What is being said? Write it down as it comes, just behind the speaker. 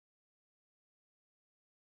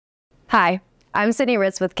Hi, I'm Sydney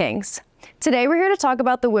Ritz with Kings. Today we're here to talk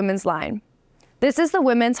about the women's line. This is the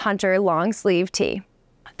Women's Hunter Long Sleeve Tee.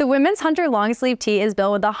 The Women's Hunter Long Sleeve Tee is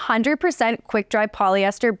built with 100% quick-dry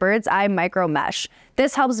polyester bird's eye micro mesh.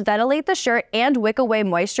 This helps ventilate the shirt and wick away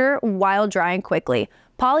moisture while drying quickly.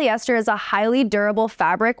 Polyester is a highly durable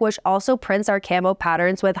fabric which also prints our camo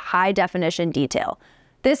patterns with high-definition detail.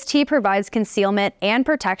 This tee provides concealment and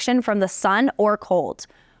protection from the sun or cold.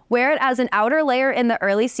 Wear it as an outer layer in the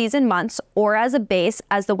early season months or as a base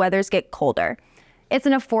as the weathers get colder. It's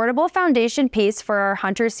an affordable foundation piece for our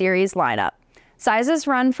Hunter series lineup. Sizes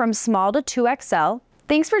run from small to 2XL.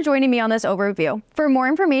 Thanks for joining me on this overview. For more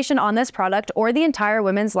information on this product or the entire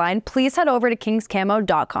women's line, please head over to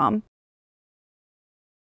kingscamo.com.